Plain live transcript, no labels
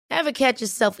Ever catch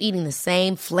yourself eating the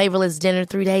same flavorless dinner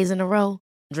 3 days in a row?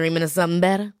 Dreaming of something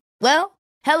better? Well,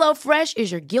 HelloFresh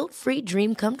is your guilt-free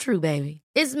dream come true, baby.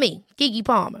 It's me, Keke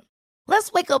Palmer.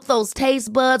 Let's wake up those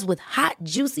taste buds with hot,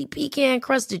 juicy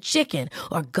pecan-crusted chicken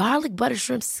or garlic butter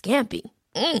shrimp scampi.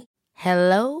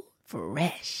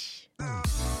 HelloFresh.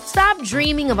 Stop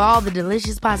dreaming of all the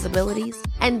delicious possibilities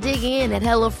and dig in at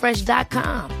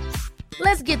HelloFresh.com.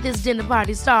 Let's get this dinner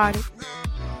party started.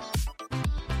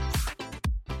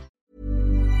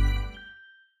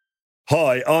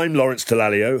 Hi, I'm Lawrence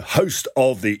Dallaglio, host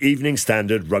of the Evening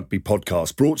Standard Rugby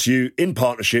Podcast, brought to you in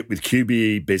partnership with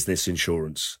QBE Business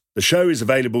Insurance. The show is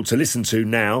available to listen to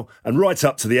now and right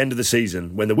up to the end of the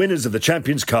season, when the winners of the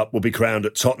Champions Cup will be crowned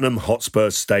at Tottenham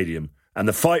Hotspur Stadium, and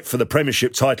the fight for the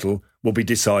Premiership title will be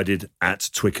decided at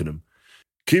Twickenham.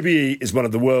 QBE is one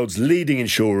of the world's leading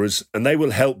insurers, and they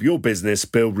will help your business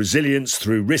build resilience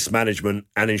through risk management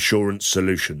and insurance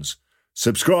solutions.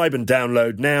 Subscribe and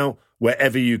download now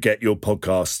wherever you get your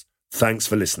podcasts. Thanks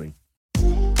for listening.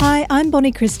 Hi, I'm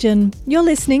Bonnie Christian. You're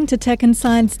listening to Tech and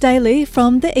Science Daily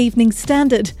from the Evening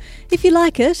Standard. If you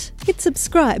like it, hit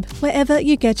subscribe wherever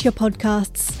you get your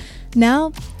podcasts.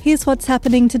 Now, here's what's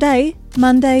happening today,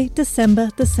 Monday,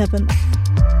 December the 7th.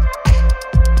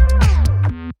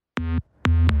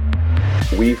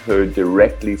 We've heard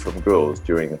directly from girls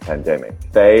during the pandemic.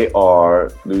 They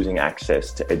are losing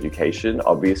access to education.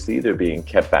 Obviously, they're being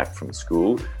kept back from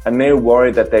school, and they're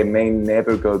worried that they may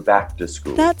never go back to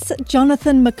school. That's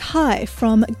Jonathan Mackay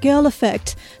from Girl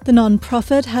Effect. The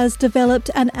non-profit has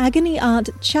developed an agony aunt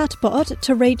chatbot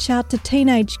to reach out to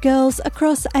teenage girls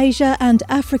across Asia and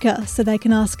Africa so they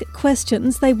can ask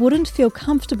questions they wouldn't feel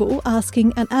comfortable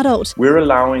asking an adult. We're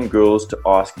allowing girls to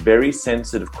ask very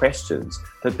sensitive questions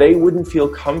that they wouldn't feel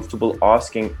comfortable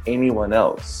asking anyone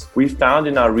else. We found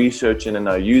in our research and in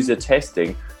our user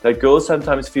testing that girls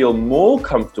sometimes feel more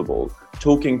comfortable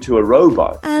talking to a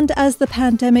robot. And as the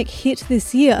pandemic hit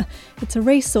this year, it's a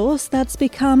resource that's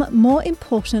become more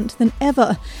important than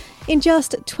ever. In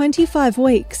just 25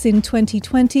 weeks in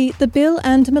 2020, the Bill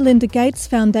and Melinda Gates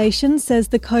Foundation says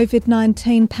the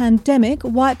COVID-19 pandemic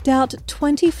wiped out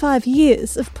 25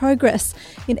 years of progress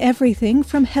in everything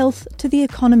from health to the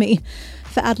economy.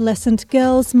 For adolescent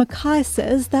girls, Mackay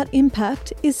says that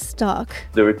impact is stark.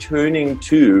 They're returning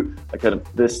to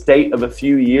the state of a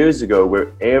few years ago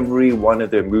where every one of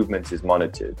their movements is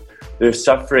monitored. They're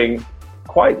suffering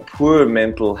quite poor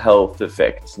mental health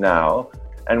effects now,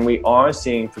 and we are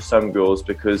seeing for some girls,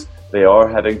 because they are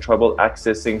having trouble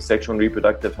accessing sexual and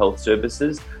reproductive health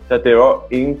services, that there are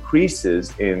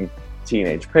increases in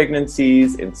teenage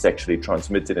pregnancies, in sexually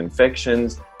transmitted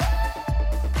infections.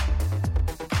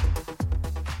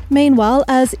 Meanwhile,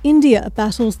 as India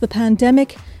battles the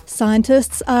pandemic,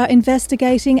 scientists are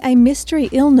investigating a mystery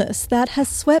illness that has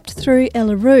swept through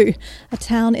Eluru, a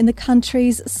town in the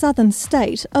country's southern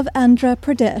state of Andhra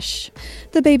Pradesh.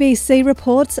 The BBC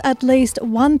reports at least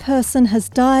one person has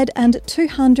died and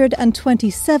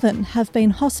 227 have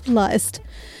been hospitalised.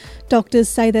 Doctors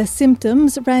say their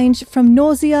symptoms range from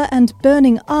nausea and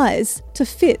burning eyes to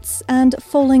fits and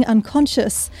falling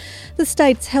unconscious. The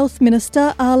state's health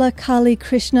minister, Ala Kali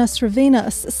Krishna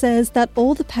Srivinas, says that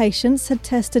all the patients had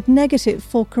tested negative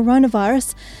for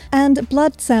coronavirus and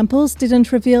blood samples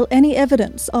didn't reveal any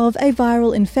evidence of a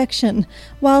viral infection.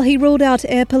 While he ruled out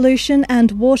air pollution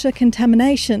and water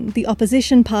contamination, the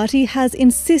opposition party has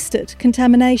insisted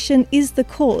contamination is the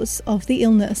cause of the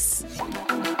illness.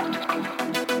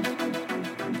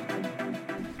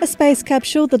 A space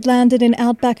capsule that landed in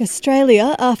outback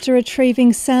Australia after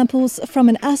retrieving samples from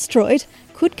an asteroid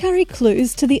could carry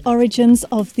clues to the origins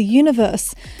of the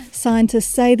universe. Scientists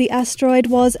say the asteroid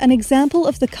was an example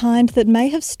of the kind that may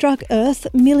have struck Earth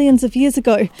millions of years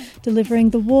ago, delivering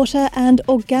the water and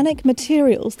organic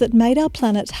materials that made our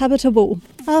planet habitable.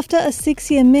 After a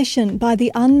 6-year mission by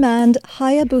the unmanned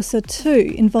Hayabusa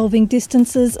 2 involving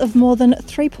distances of more than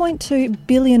 3.2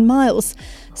 billion miles,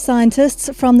 scientists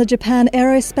from the Japan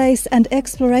Aerospace and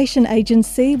Exploration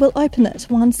Agency will open it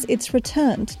once it's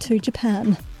returned to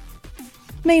Japan.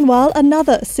 Meanwhile,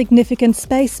 another significant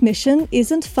space mission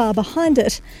isn't far behind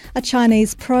it. A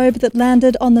Chinese probe that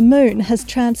landed on the moon has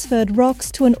transferred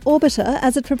rocks to an orbiter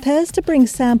as it prepares to bring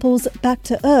samples back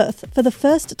to Earth for the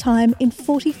first time in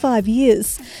 45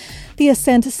 years. The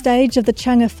ascent stage of the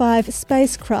Chang'e 5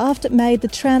 spacecraft made the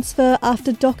transfer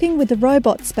after docking with the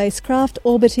robot spacecraft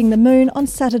orbiting the moon on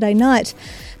Saturday night.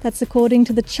 That's according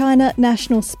to the China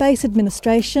National Space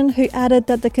Administration, who added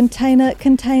that the container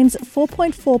contains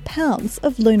 4.4 pounds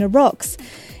of lunar rocks.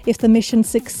 If the mission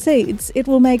succeeds, it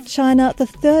will make China the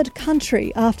third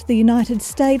country after the United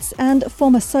States and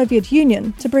former Soviet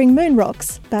Union to bring moon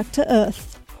rocks back to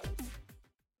Earth.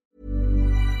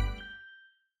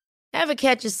 Ever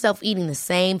catch yourself eating the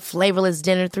same flavorless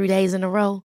dinner 3 days in a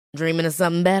row? Dreaming of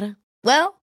something better?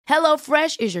 Well,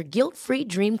 HelloFresh is your guilt-free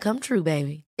dream come true,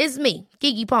 baby. It's me,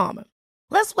 Keke Palmer.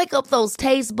 Let's wake up those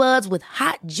taste buds with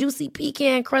hot, juicy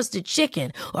pecan-crusted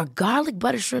chicken or garlic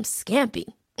butter shrimp scampi.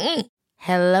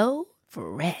 Hello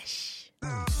Fresh.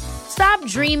 Stop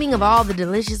dreaming of all the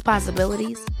delicious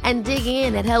possibilities and dig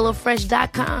in at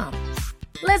HelloFresh.com.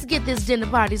 Let's get this dinner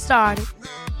party started.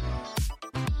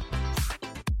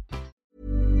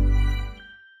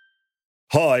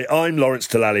 Hi, I'm Lawrence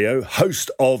Dallaglio,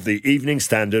 host of the Evening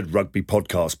Standard Rugby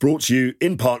Podcast, brought to you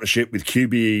in partnership with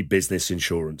QBE Business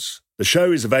Insurance. The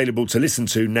show is available to listen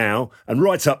to now and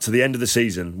right up to the end of the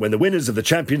season, when the winners of the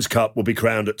Champions Cup will be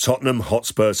crowned at Tottenham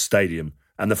Hotspur Stadium,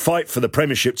 and the fight for the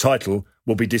Premiership title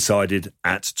will be decided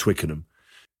at Twickenham.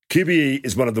 QBE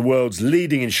is one of the world's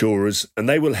leading insurers, and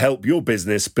they will help your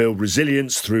business build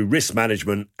resilience through risk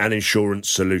management and insurance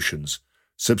solutions.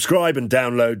 Subscribe and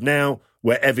download now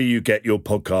wherever you get your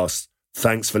podcasts.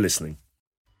 Thanks for listening.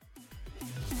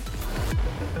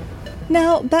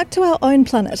 Now, back to our own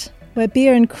planet, where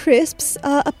beer and crisps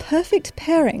are a perfect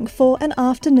pairing for an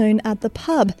afternoon at the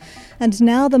pub. And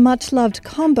now the much-loved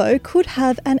combo could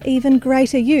have an even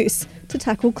greater use to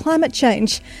tackle climate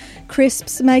change.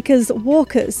 Crisps makers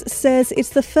Walkers says it's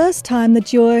the first time the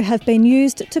duo have been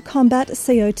used to combat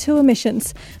CO2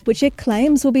 emissions, which it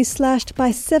claims will be slashed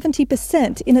by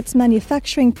 70% in its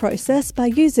manufacturing process by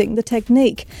using the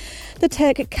technique. The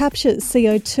tech captures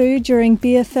CO2 during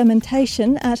beer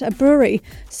fermentation at a brewery,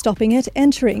 stopping it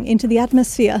entering into the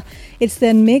atmosphere. It's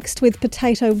then mixed with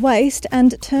potato waste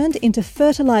and turned into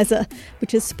fertiliser,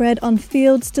 which is spread on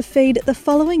fields to feed the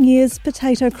following year's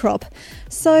potato crop.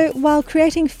 So, while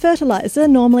creating fertiliser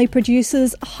normally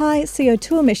produces high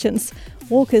CO2 emissions,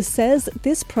 Walkers says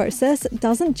this process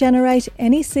doesn't generate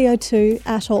any CO2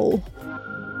 at all.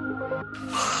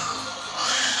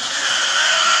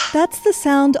 That's the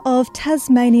sound of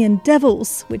Tasmanian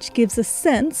devils, which gives a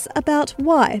sense about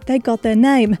why they got their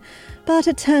name. But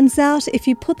it turns out if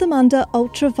you put them under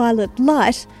ultraviolet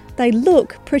light, they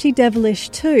look pretty devilish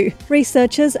too.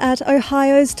 Researchers at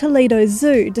Ohio's Toledo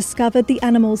Zoo discovered the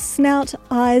animal's snout,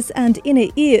 eyes and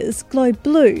inner ears glow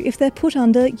blue if they're put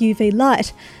under UV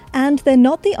light. And they're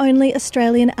not the only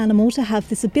Australian animal to have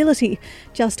this ability.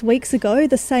 Just weeks ago,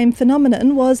 the same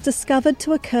phenomenon was discovered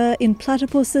to occur in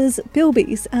platypuses,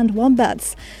 bilbies and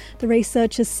wombats. The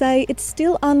researchers say it's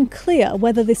still unclear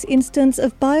whether this instance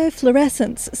of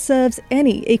biofluorescence serves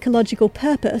any ecological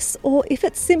purpose or if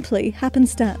it's simply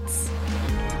happenstance.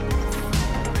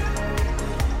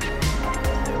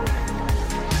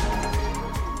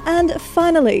 And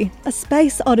finally, a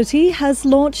space oddity has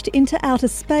launched into outer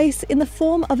space in the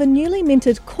form of a newly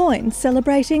minted coin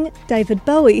celebrating David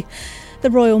Bowie. The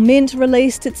Royal Mint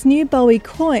released its new Bowie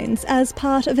coins as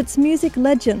part of its Music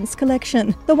Legends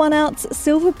collection. The 1-ounce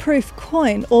silver-proof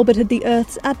coin orbited the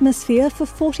Earth's atmosphere for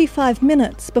 45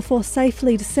 minutes before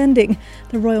safely descending.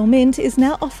 The Royal Mint is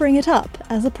now offering it up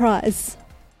as a prize.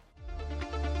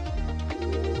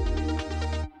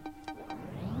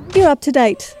 You're up to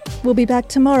date. We'll be back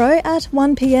tomorrow at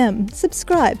 1 p.m.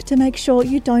 Subscribe to make sure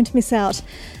you don't miss out.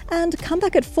 And come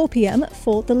back at 4 p.m.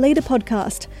 for the Leader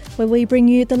Podcast, where we bring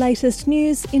you the latest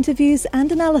news, interviews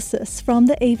and analysis from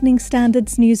the Evening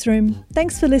Standard's newsroom.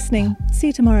 Thanks for listening. See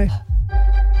you tomorrow.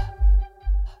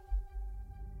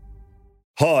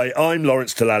 Hi, I'm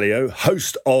Lawrence Dallaglio,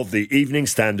 host of the Evening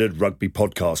Standard Rugby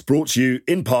Podcast, brought to you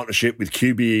in partnership with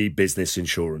QBE Business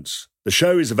Insurance. The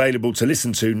show is available to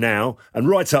listen to now and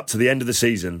right up to the end of the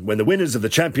season, when the winners of the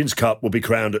Champions Cup will be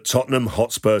crowned at Tottenham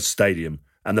Hotspur Stadium,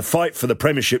 and the fight for the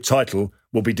Premiership title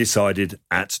will be decided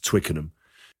at Twickenham.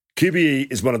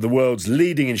 QBE is one of the world's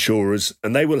leading insurers,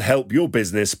 and they will help your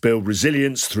business build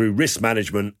resilience through risk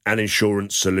management and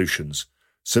insurance solutions.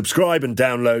 Subscribe and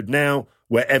download now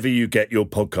wherever you get your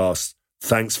podcasts.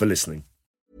 Thanks for listening.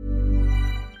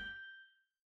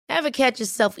 Ever catch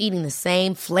yourself eating the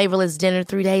same flavorless dinner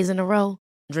 3 days in a row?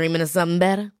 Dreaming of something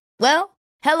better? Well,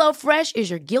 HelloFresh is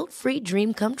your guilt-free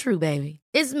dream come true, baby.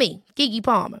 It's me, Keke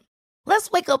Palmer. Let's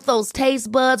wake up those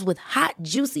taste buds with hot,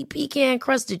 juicy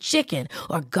pecan-crusted chicken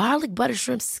or garlic butter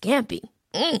shrimp scampi.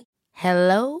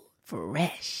 Hello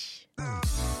Fresh.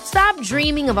 Stop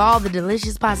dreaming of all the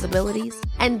delicious possibilities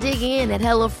and dig in at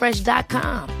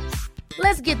HelloFresh.com.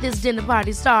 Let's get this dinner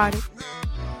party started.